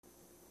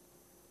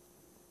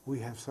We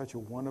have such a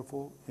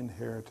wonderful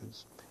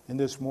inheritance. And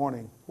this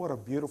morning, what a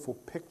beautiful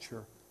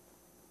picture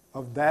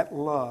of that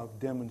love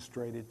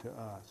demonstrated to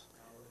us.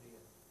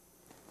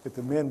 If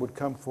the men would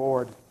come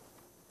forward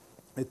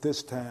at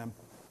this time,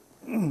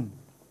 the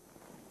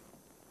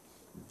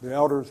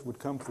elders would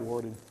come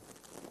forward.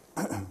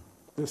 And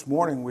this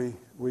morning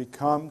we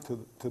come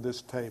to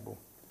this table.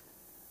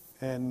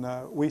 And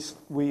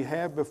we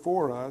have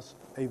before us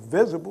a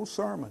visible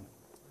sermon.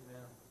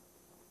 Amen.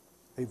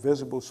 A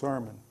visible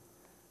sermon.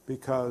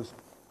 Because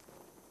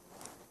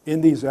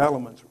in these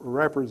elements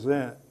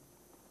represent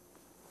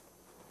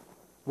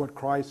what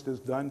Christ has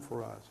done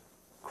for us.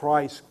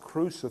 Christ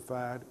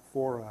crucified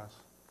for us.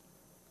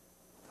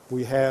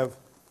 We have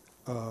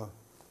the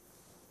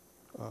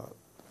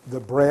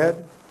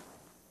bread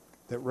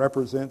that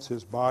represents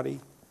his body,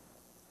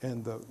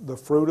 and the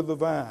fruit of the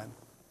vine,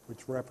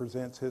 which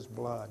represents his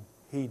blood.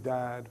 He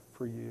died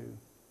for you.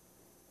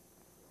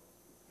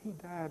 He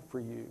died for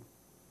you.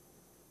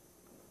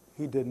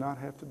 He did not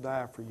have to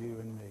die for you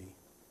and me,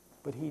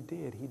 but he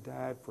did. He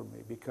died for me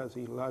because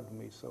he loved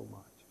me so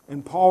much.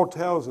 And Paul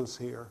tells us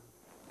here,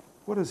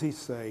 what does he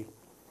say?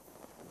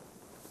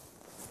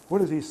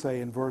 What does he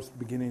say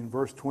beginning in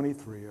verse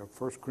 23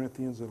 of 1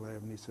 Corinthians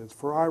 11? He says,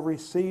 "For I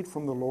received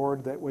from the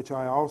Lord that which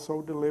I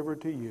also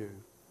delivered to you,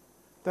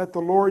 that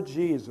the Lord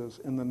Jesus,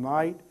 in the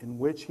night in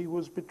which he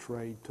was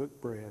betrayed, took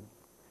bread.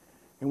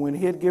 And when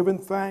he had given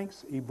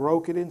thanks, he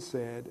broke it and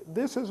said,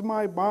 'This is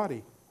my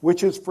body,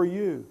 which is for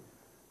you.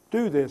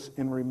 Do this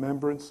in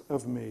remembrance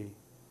of me.'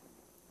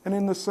 And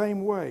in the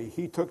same way,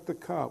 he took the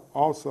cup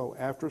also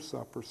after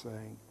supper,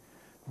 saying,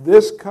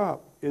 'This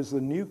cup is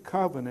the new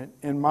covenant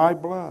in my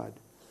blood.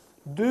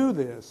 Do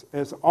this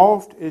as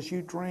oft as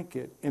you drink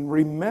it in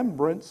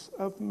remembrance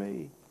of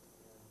me.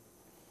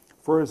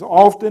 For as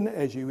often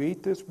as you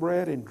eat this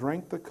bread and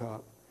drink the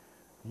cup,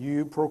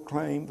 you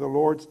proclaim the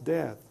Lord's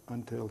death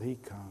until he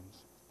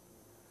comes.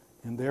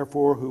 And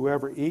therefore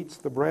whoever eats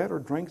the bread or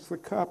drinks the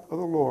cup of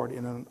the Lord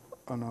in an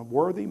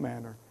unworthy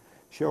manner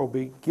shall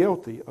be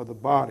guilty of the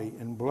body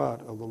and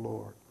blood of the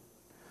Lord.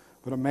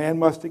 But a man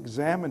must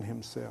examine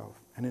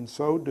himself, and in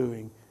so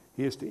doing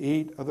he is to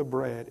eat of the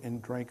bread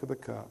and drink of the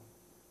cup.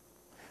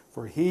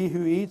 For he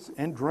who eats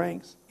and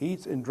drinks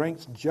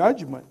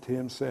judgment to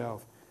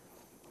himself,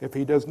 if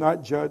he does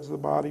not judge the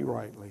body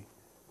rightly.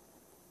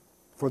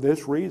 For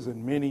this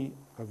reason many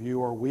of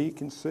you are weak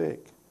and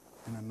sick,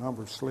 and a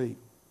number sleep.'"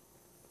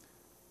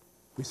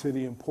 We see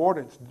the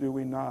importance, do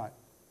we not,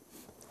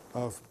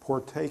 of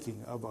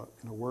partaking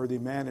in a worthy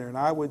manner. And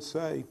I would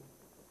say,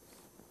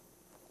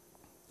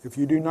 if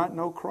you do not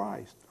know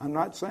Christ, I'm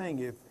not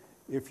saying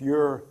if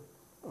you're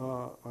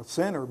a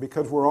sinner,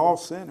 because we're all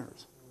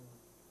sinners.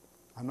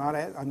 I'm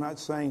not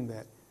saying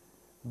that.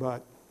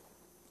 But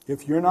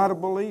if you're not a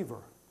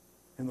believer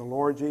in the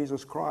Lord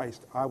Jesus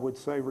Christ, I would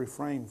say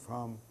refrain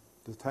from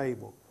the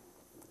table.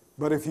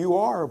 But if you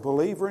are a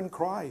believer in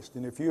Christ,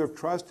 and if you have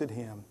trusted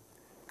him,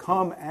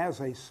 come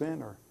as a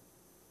sinner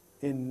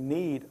in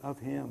need of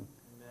him.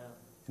 Amen.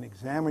 And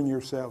examine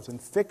yourselves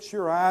and fix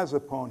your eyes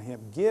upon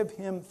him. Give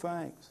him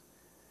thanks.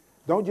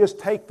 Don't just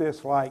take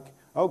this like,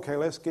 okay,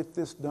 let's get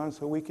this done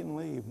so we can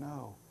leave.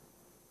 No.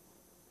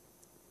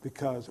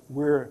 Because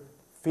we're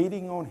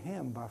feeding on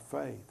him by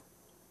faith.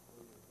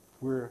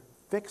 We're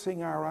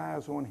fixing our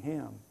eyes on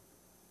him,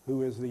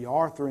 who is the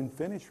author and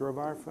finisher of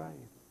our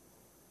faith.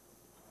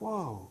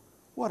 Whoa,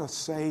 what a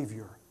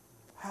Savior.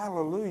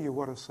 Hallelujah,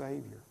 what a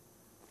Savior.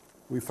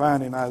 We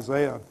find in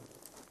Isaiah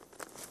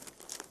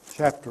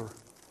chapter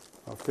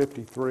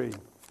 53.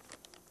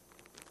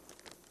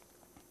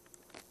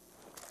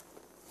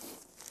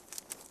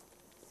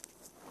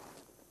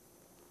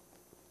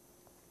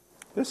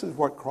 This is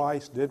what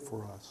Christ did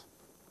for us.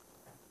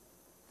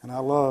 And I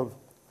love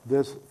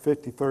this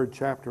 53rd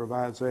chapter of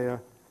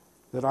Isaiah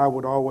that I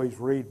would always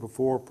read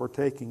before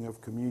partaking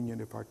of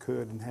communion if I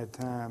could and had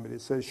time. And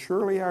it says,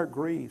 "Surely our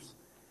griefs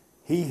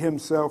he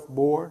himself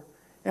bore,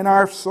 and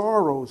our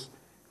sorrows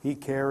he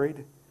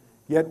carried.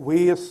 Yet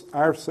we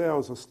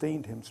ourselves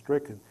esteemed him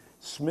stricken,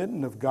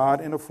 smitten of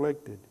God, and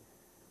afflicted.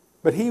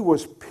 But he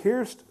was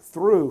pierced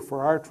through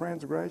for our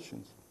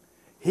transgressions.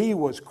 He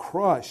was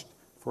crushed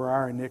for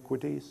our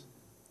iniquities.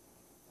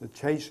 The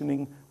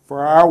chastening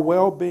for our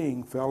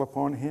well-being fell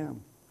upon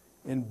him,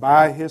 and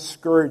by his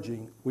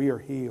scourging we are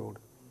healed.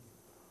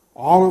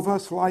 All of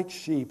us like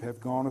sheep have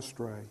gone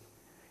astray.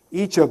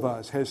 Each of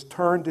us has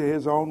turned to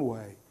his own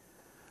way.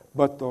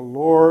 But the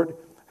Lord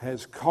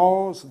has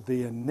caused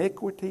the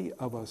iniquity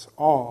of us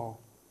all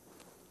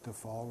to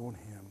fall on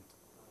him."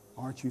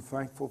 Aren't you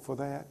thankful for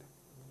that?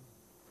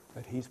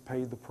 That he's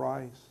paid the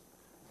price.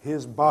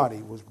 His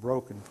body was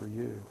broken for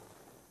you.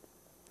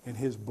 And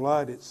his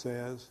blood, it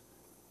says,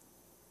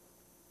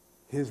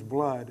 his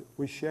blood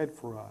was shed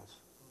for us,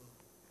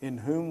 in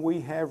whom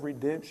we have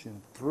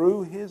redemption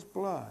through his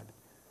blood,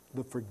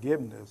 the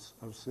forgiveness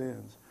of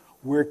sins.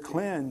 We're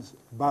cleansed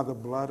by the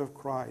blood of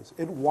Christ.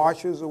 It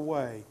washes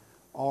away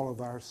all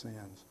of our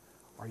sins.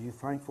 Are you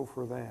thankful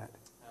for that?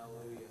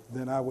 Hallelujah.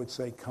 Then I would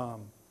say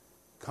come.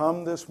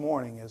 Come this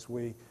morning as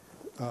we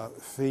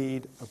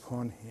feed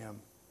upon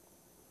him.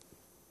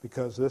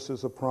 because this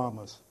is a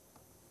promise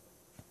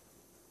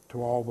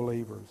to all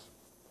believers.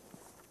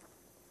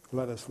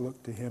 Let us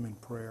look to him in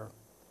prayer.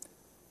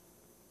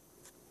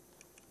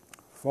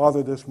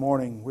 Father, this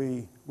morning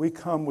we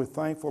come with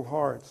thankful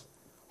hearts,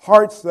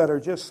 hearts that are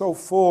just so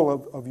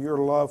full of your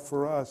love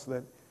for us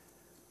that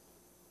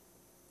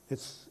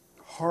it's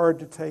hard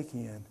to take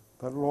in.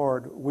 But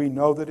Lord, we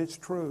know that it's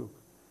true.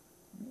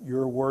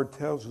 Your word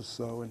tells us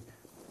so.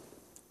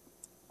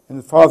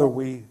 And Father,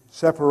 we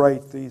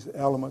separate these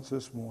elements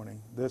this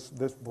morning. This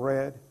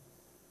bread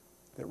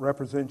that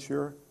represents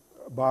your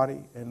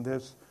body and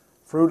this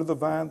fruit of the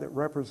vine that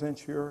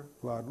represents your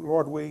blood.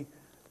 Lord,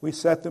 we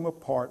set them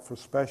apart for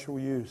special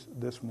use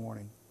this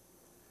morning.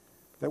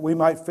 That we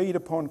might feed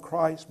upon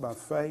Christ by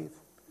faith.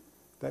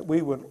 That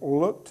we would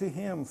look to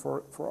him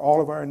for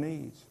all of our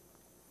needs.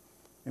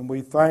 And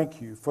we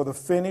thank you for the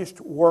finished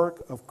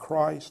work of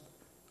Christ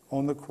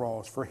on the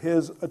cross, for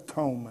his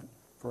atonement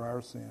for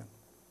our sin.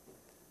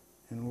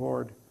 And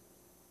Lord,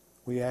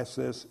 we ask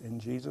this in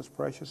Jesus'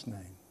 precious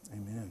name.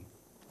 Amen.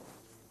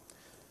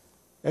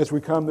 As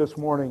we come this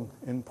morning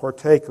and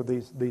partake of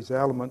these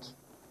elements,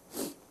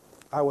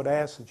 I would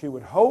ask that you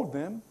would hold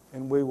them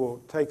and we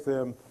will take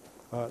them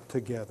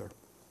together.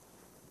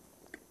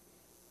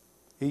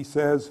 He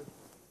says,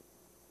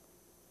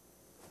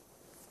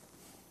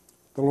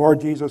 the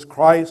Lord Jesus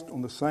Christ,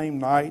 on the same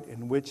night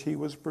in which he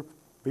was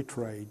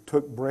betrayed,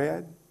 took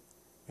bread,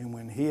 and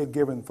when he had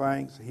given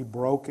thanks, he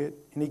broke it,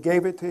 and he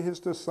gave it to his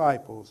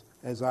disciples,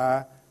 as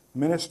I,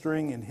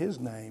 ministering in his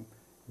name,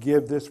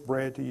 give this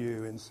bread to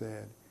you, and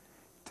said,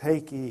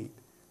 take, eat.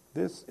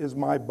 This is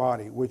my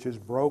body, which is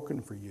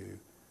broken for you.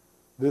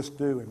 This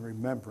do in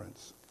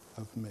remembrance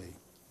of me.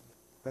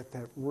 Let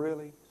that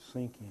really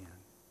sink in.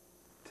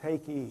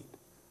 Take, eat.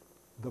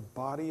 The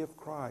body of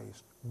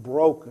Christ,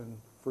 broken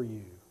for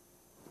you.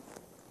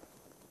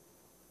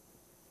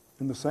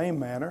 In the same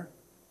manner,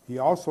 he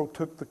also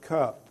took the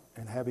cup,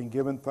 and having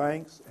given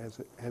thanks, as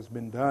it has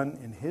been done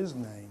in his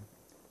name,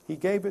 he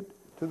gave it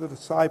to the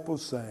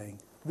disciples, saying,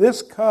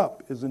 this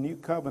cup is a new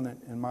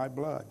covenant in my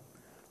blood,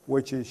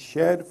 which is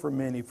shed for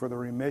many for the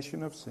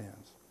remission of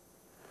sins.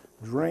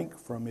 Drink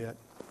from it,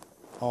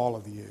 all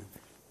of you.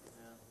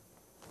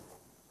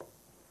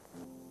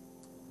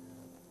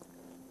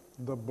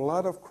 The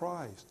blood of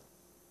Christ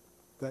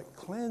that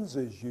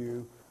cleanses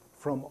you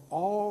from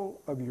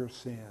all of your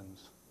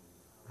sins.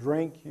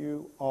 Drink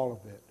you all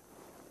of it.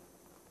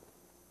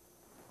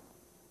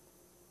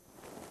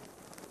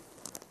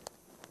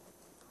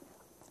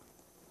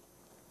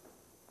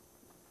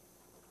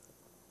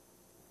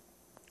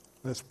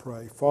 Let's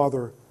pray.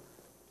 Father,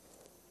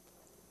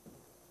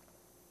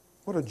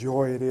 what a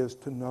joy it is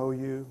to know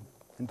you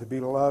and to be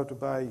loved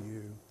by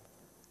you,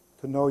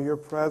 to know your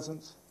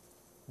presence,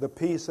 the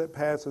peace that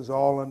passes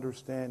all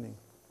understanding.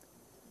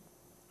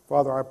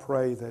 Father, I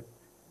pray that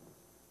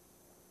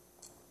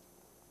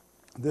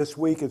this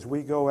week as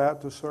we go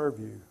out to serve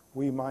you,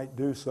 we might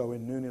do so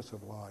in newness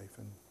of life.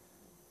 And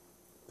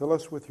fill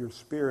us with your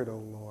Spirit, O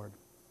Lord.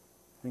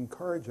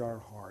 Encourage our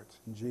hearts.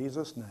 In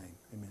Jesus' name,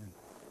 amen.